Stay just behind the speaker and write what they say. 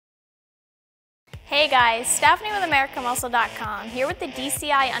Hey guys, Stephanie with AmericanMuscle.com here with the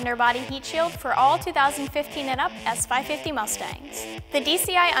DCI Underbody HeatShield for all 2015 and up S550 Mustangs. The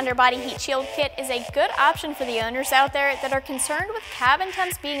DCI Underbody HeatShield kit is a good option for the owners out there that are concerned with cabin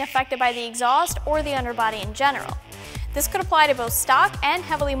temps being affected by the exhaust or the underbody in general. This could apply to both stock and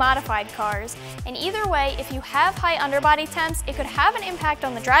heavily modified cars, and either way, if you have high underbody temps, it could have an impact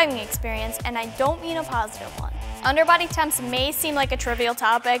on the driving experience, and I don't mean a positive one. Underbody temps may seem like a trivial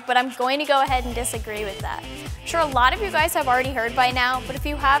topic, but I'm going to go ahead and disagree with that. I'm sure a lot of you guys have already heard by now, but if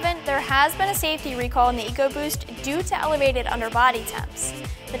you haven't, there has been a safety recall in the EcoBoost due to elevated underbody temps.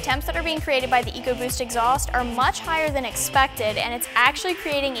 The temps that are being created by the EcoBoost exhaust are much higher than expected, and it's actually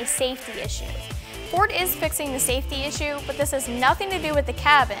creating a safety issue. Ford is fixing the safety issue, but this has nothing to do with the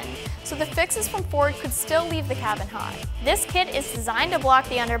cabin, so the fixes from Ford could still leave the cabin hot. This kit is designed to block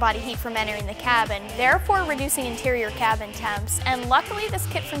the underbody heat from entering the cabin, therefore reducing interior cabin temps, and luckily this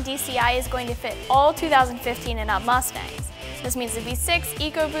kit from DCI is going to fit all 2015 and up Mustangs. This means the V6,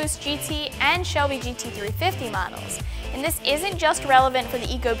 EcoBoost, GT, and Shelby GT350 models. And this isn't just relevant for the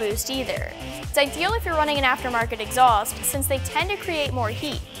EcoBoost either. It's ideal if you're running an aftermarket exhaust, since they tend to create more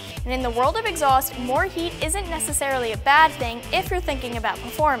heat. And in the world of exhaust, more heat isn't necessarily a bad thing if you're thinking about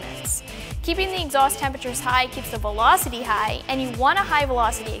performance. Keeping the exhaust temperatures high keeps the velocity high, and you want a high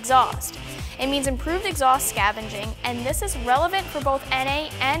velocity exhaust. It means improved exhaust scavenging, and this is relevant for both NA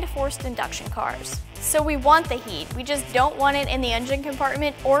and forced induction cars. So we want the heat, we just don't want it in the engine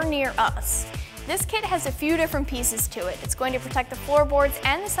compartment or near us. This kit has a few different pieces to it. It's going to protect the floorboards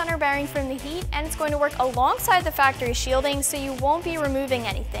and the center bearing from the heat, and it's going to work alongside the factory shielding so you won't be removing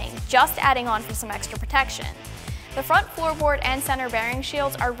anything, just adding on for some extra protection. The front floorboard and center bearing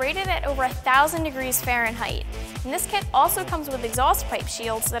shields are rated at over 1,000 degrees Fahrenheit, and this kit also comes with exhaust pipe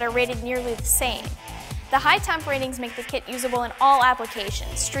shields that are rated nearly the same. The high temp ratings make the kit usable in all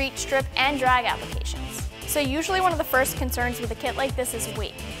applications, street, strip, and drag applications. So usually one of the first concerns with a kit like this is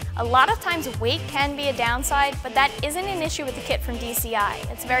weight. A lot of times weight can be a downside, but that isn't an issue with the kit from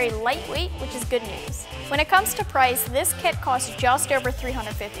DCI. It's very lightweight, which is good news. When it comes to price, this kit costs just over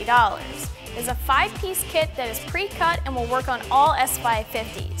 $350. It's a 5-piece kit that is pre-cut and will work on all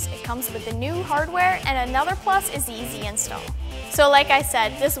S550s. It comes with the new hardware, and another plus is the easy install. So like I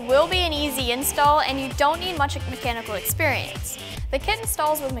said, this will be an easy install and you don't need much mechanical experience. The kit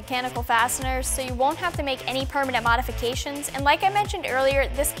installs with mechanical fasteners, so you won't have to make any permanent modifications, and like I mentioned earlier,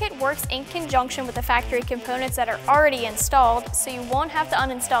 this kit works in conjunction with the factory components that are already installed, so you won't have to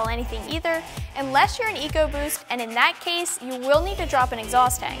uninstall anything either, unless you're an EcoBoost, and in that case, you will need to drop an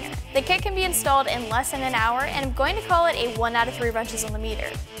exhaust hanger. The kit can be installed in less than an hour, and I'm going to call it a 1 out of 3 wrenches on the meter.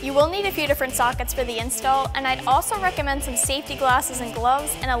 You will need a few different sockets for the install, and I'd also recommend some safety glasses and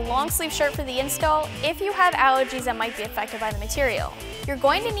gloves, and a long sleeve shirt for the install if you have allergies that might be affected by the material. You're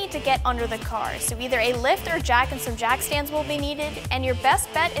going to need to get under the car, so either a lift or jack and some jack stands will be needed, and your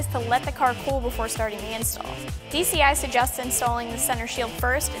best bet is to let the car cool before starting the install. DCI suggests installing the center shield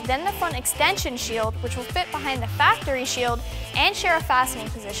first, then the front extension shield, which will fit behind the factory shield and share a fastening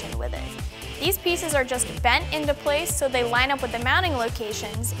position with it. These pieces are just bent into place so they line up with the mounting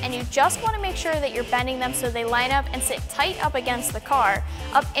locations, and you just want to make sure that you're bending them so they line up and sit tight up against the car,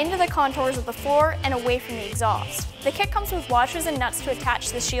 up into the contours of the floor and away from the exhaust. The kit comes with washers and nuts to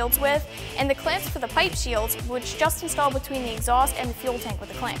attach the shields with, and the clamps for the pipe shields, which just install between the exhaust and the fuel tank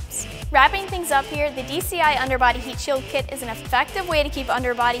with the clamps. Wrapping things up here, the DCI Underbody HeatShield kit is an effective way to keep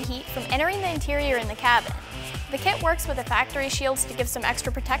underbody heat from entering the interior in the cabin. The kit works with the factory shields to give some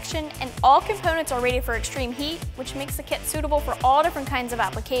extra protection, and all components are rated for extreme heat, which makes the kit suitable for all different kinds of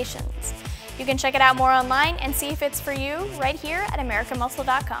applications. You can check it out more online and see if it's for you right here at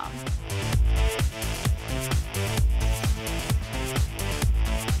AmericanMuscle.com.